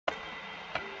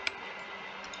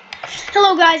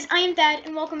Hello guys, I am Thad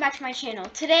and welcome back to my channel.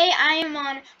 Today I am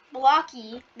on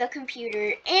Blocky, the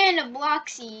computer, and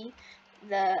Bloxy,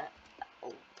 the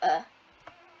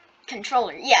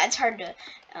controller. Yeah, it's hard to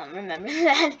remember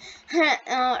that.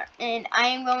 And I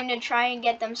am going to try and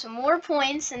get them some more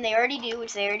points than they already do,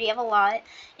 which they already have a lot,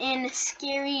 in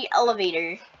Scary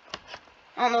Elevator.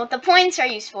 I don't know what the points are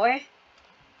used for,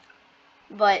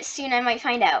 but soon I might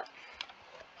find out.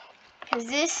 Because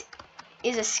this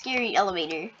is a scary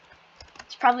elevator.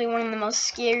 It's probably one of the most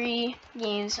scary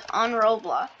games on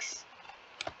Roblox.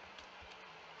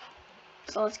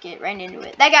 So let's get right into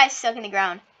it. That guy's stuck in the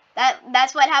ground.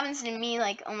 That's what happens to me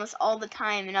like almost all the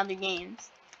time in other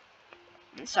games.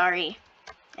 I'm sorry.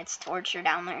 It's torture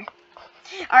down there.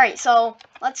 Alright, so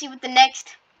let's see what the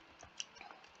next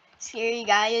scary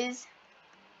guy is.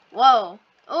 Whoa.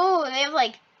 Oh, they have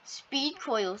like speed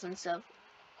coils and stuff.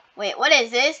 Wait, what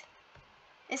is this?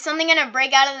 Is something gonna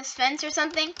break out of this fence or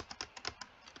something?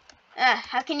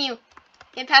 How can you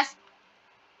get past?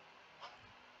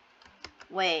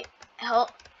 Wait, help.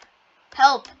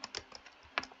 Help.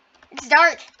 It's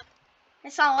dark.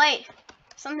 It's not light.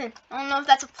 Something. I don't know if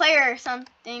that's a player or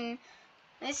something.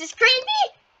 This is creepy.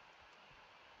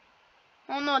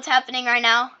 I don't know what's happening right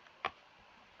now.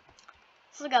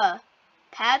 There's like a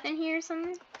path in here or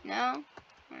something? No?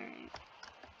 Alright.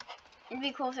 It'd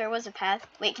be cool if there was a path.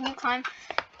 Wait, can you climb?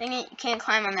 Dang it, you can't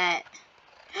climb on that.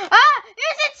 Ah!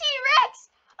 There's a T-Rex!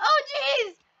 Oh,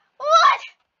 jeez! What?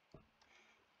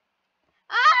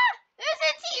 Ah! There's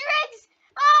a T-Rex!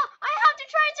 Oh, I have to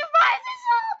try and survive this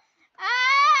all!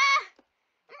 Ah!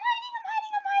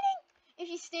 I'm hiding! If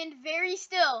you stand very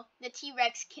still, the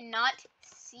T-Rex cannot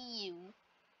see you.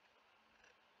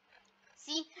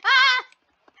 See?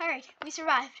 Ah! Alright, we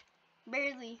survived.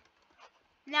 Barely.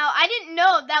 Now, I didn't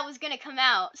know that was gonna come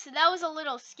out, so that was a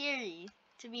little scary,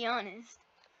 to be honest.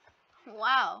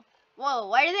 Wow. Whoa,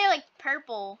 why are they like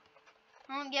purple?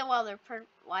 I don't get why they're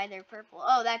purple.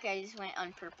 Oh, that guy just went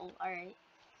unpurple. Alright.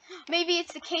 Maybe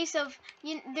it's the case of,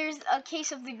 there's a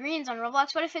case of the greens on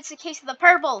Roblox. What if it's the case of the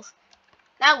purples?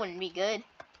 That wouldn't be good.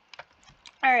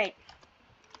 Alright.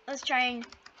 Let's try and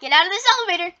get out of this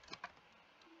elevator.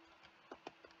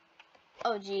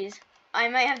 Oh, jeez. I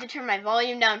might have to turn my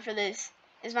volume down for this.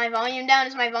 Is my volume down?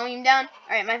 Is my volume down?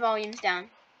 Alright, my volume's down.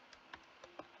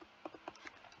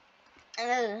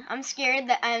 I'm scared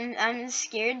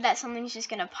that something's just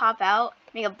gonna pop out,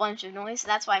 make a bunch of noise.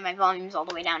 That's why my volume's all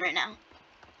the way down right now.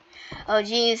 Oh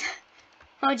jeez.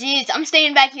 Oh jeez. I'm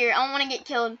staying back here. I don't want to get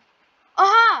killed.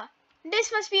 Aha!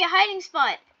 This must be a hiding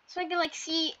spot, so I can like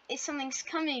see if something's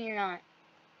coming or not.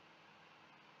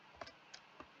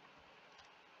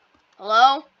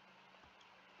 Hello?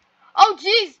 Oh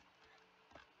jeez.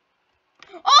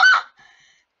 Oh!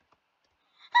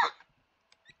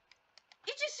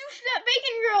 It just swooshed that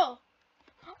bacon girl.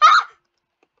 Ah!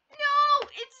 No!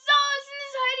 It saw us in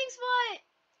this hiding spot.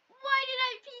 Why did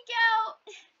I peek out?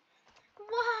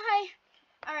 Why?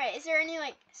 Alright, is there any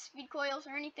like speed coils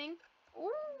or anything?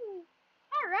 Ooh.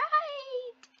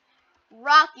 Alright.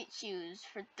 Rocket shoes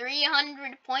for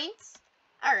 300 points.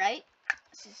 Alright.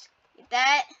 Let's just get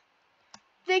that.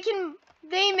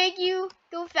 They make you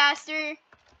go faster.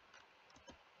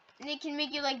 They can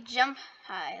make you like jump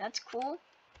high. That's cool.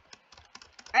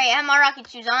 Alright, I have my rocket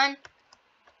shoes on.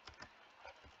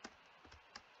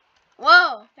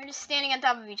 Whoa, they're just standing on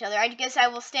top of each other. I guess I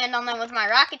will stand on them with my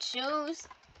rocket shoes.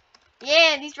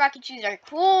 Yeah, these rocket shoes are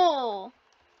cool.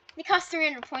 They cost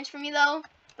 300 points for me though,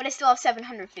 but I still have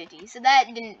 750. So that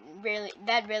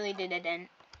really did a dent.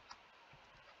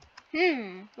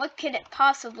 What could it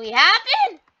possibly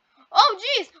happen? Oh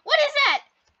jeez, what is that?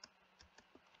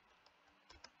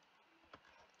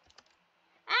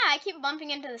 I keep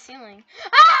bumping into the ceiling.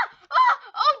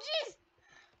 Oh jeez.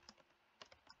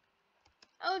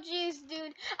 Oh jeez,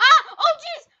 dude. Oh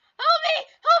jeez. Help me!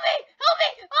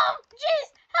 Oh jeez,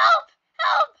 help!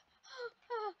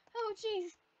 Oh jeez,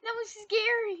 that was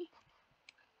scary.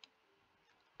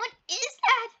 What is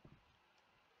that?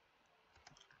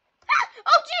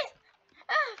 Oh jeez.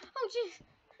 Oh jeez.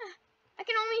 I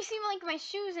can only see like my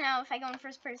shoes now if I go in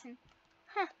first person.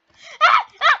 Huh.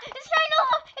 It's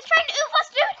trying to oof us,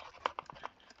 dude.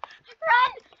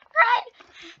 Run!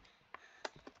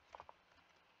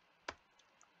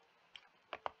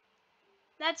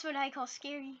 That's what I call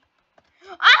scary.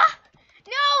 No,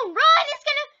 run!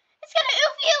 It's gonna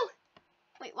oof you.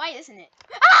 Wait, why isn't it?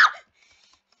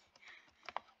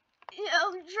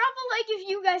 Drop a like if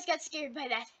you guys got scared by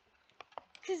that,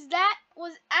 cause that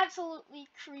was absolutely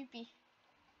creepy.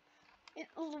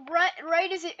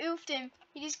 Right as it oofed him,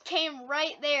 he just came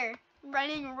right there,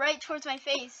 running right towards my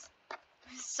face.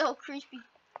 It was so creepy.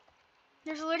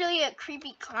 There's literally a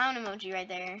creepy clown emoji right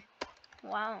there.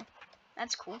 Wow,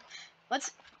 that's cool.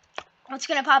 What's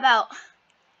gonna pop out?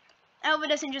 I hope it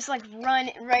doesn't just like run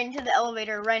right into the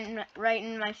elevator, right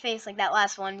in my face like that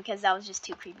last one, because that was just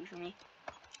too creepy for me.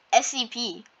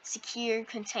 SCP, secure,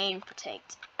 contain,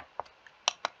 protect.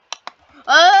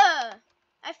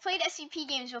 I've played SCP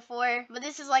games before, but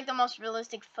this is like the most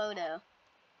realistic photo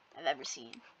I've ever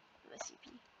seen of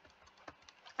SCP.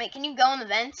 Wait, can you go in the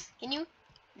vents? Can you?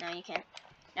 No, you can't.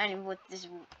 Not even with this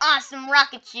awesome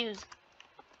rocket shoes.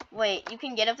 Wait, you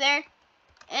can get up there?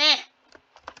 I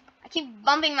keep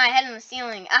bumping my head on the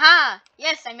ceiling. Aha!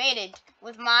 Yes, I made it.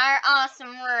 With my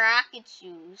awesome rocket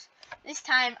shoes. This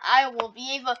time, I will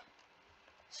be able...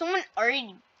 Someone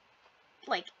already,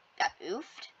 like, got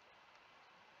oofed?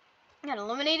 Got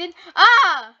eliminated?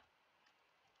 Ah!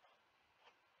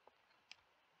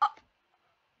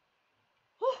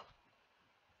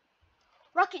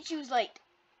 Rocket shoes light.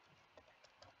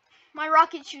 My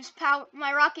rocket shoes power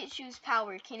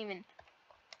can't even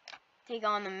take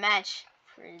on the match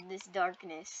for this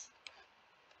darkness.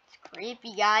 It's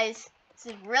creepy, guys. This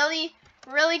is really,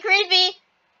 really creepy.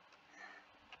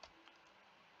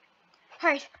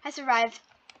 Alright, I survived.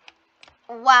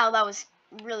 Wow, that was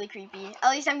really creepy.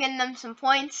 At least I'm getting them some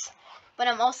points. But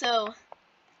I'm also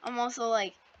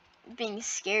like being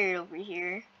scared over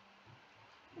here.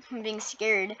 I'm being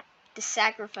scared to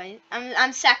sacrifice.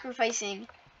 I'm sacrificing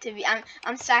to be.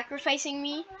 I'm sacrificing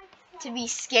me to be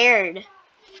scared,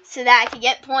 so that I can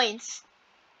get points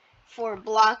for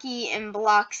Blocky and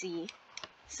Bloxy.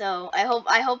 So I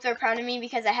hope they're proud of me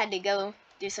because I had to go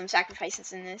do some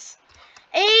sacrifices in this.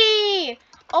 Hey,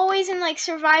 always in like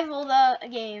survival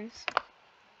games,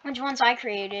 which ones I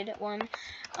created one.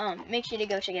 Make sure to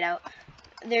go check it out.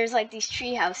 There's like these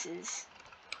tree houses.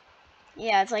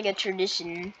 Yeah, it's like a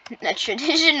traditional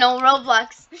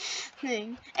Roblox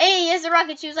thing. Hey, here's the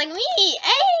rocket shoes like me.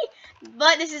 Hey,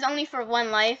 but this is only for one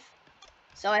life,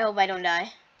 so I hope I don't die.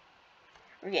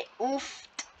 Okay, oof.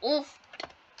 All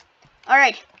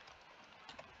right,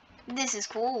 this is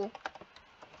cool.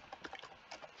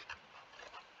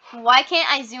 Why can't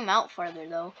I zoom out further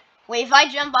though? Wait, if I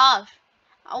jump off.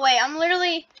 Oh wait, I'm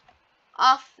literally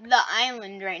off the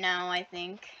island right now. I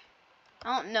think.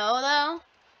 I don't know though.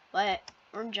 But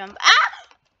we're jumping. Ah!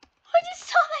 I just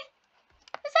saw that.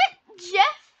 Is that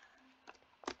Jeff?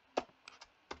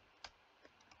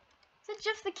 Is that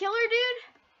Jeff the Killer, dude?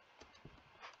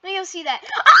 Let me go see that.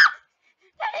 Ah!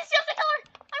 That is Jeff the Killer.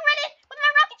 I'm running with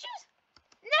my rocket shoes.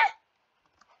 Nah.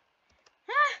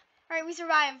 Ah. Alright, we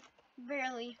survived.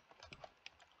 Barely.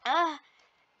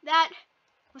 That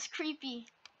was creepy.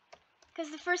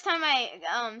 Because the first time I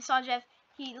saw Jeff,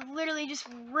 he literally just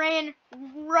ran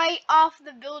right off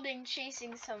the building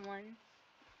chasing someone.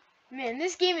 Man,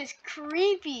 this game is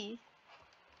creepy.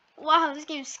 Wow, this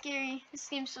game's scary. This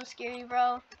game's so scary,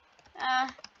 bro.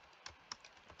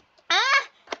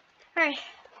 Alright.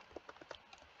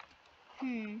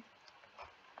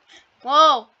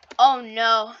 Whoa. Oh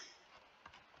no.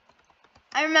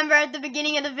 I remember at the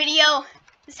beginning of the video,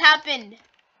 this happened.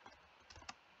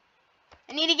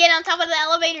 I need to get on top of the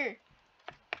elevator.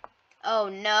 Oh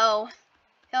no.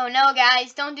 Oh no,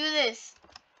 guys, don't do this.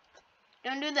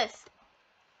 Don't do this.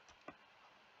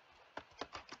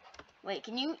 Wait,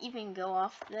 can you even go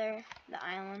off there? The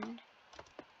island?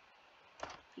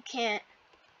 You can't.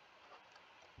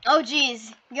 Oh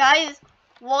jeez. Guys,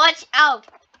 watch out.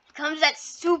 Here comes that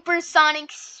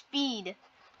supersonic speed.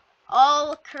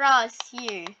 All across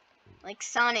here. Like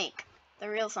Sonic. The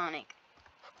real Sonic.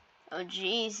 Oh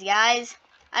jeez, guys.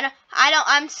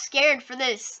 I'm scared for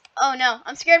this. Oh no,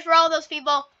 I'm scared for all those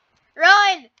people.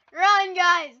 Run! Run,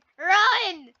 guys!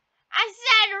 Run! I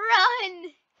said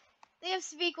run! They have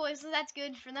speak voice, so that's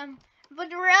good for them.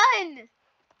 But run!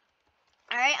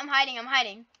 Alright, I'm hiding.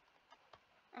 Alright,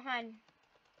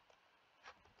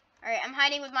 I'm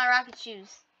hiding with my rocket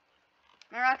shoes.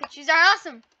 My rocket shoes are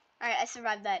awesome! Alright, I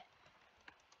survived that.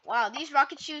 Wow, these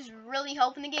rocket shoes really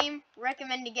help in the game.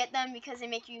 Recommend to get them because they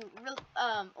make you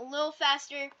a little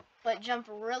faster, but jump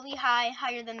really high,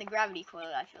 higher than the gravity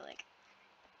coil, I feel like.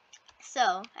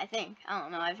 So, I think. I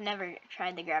don't know, I've never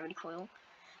tried the gravity coil.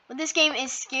 But this game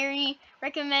is scary. I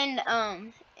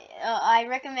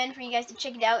recommend for you guys to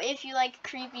check it out if you like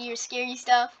creepy or scary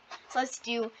stuff. So let's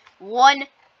do one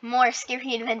more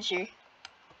scary adventure.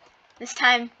 This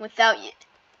time without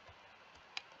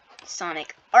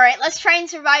Sonic. Alright, let's try and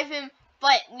survive him,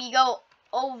 but we go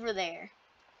over there.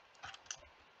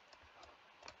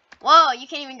 Whoa, you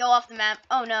can't even go off the map.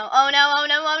 Oh no, oh no, oh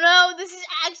no, oh no. This is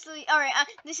actually, alright,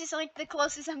 this is like the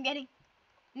closest I'm getting.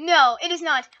 No, it is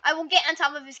not. I will get on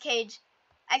top of his cage.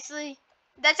 Actually,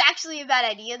 That's actually a bad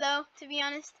idea, though, to be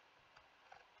honest.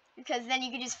 Because then you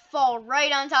could just fall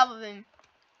right on top of him.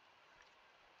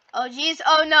 Oh, jeez.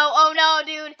 Oh, no,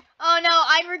 dude. Oh, no,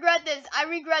 I regret this. I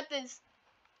regret this.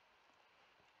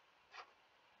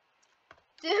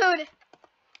 Dude.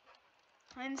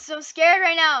 I'm so scared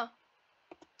right now.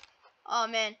 Oh,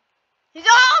 man.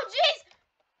 Oh, jeez.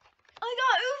 I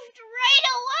got oofed right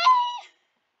away.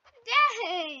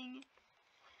 Dang.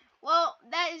 Well,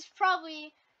 that is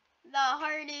probably the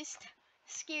hardest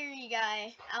scary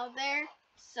guy out there.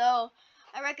 So,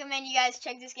 I recommend you guys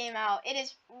check this game out. It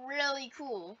is really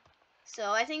cool.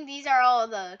 So, I think these are all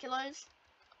the killers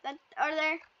that are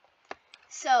there.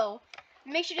 So,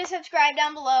 make sure to subscribe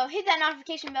down below. Hit that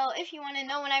notification bell if you want to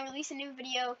know when I release a new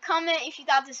video. Comment if you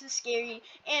thought this was scary.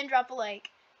 And drop a like.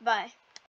 Bye.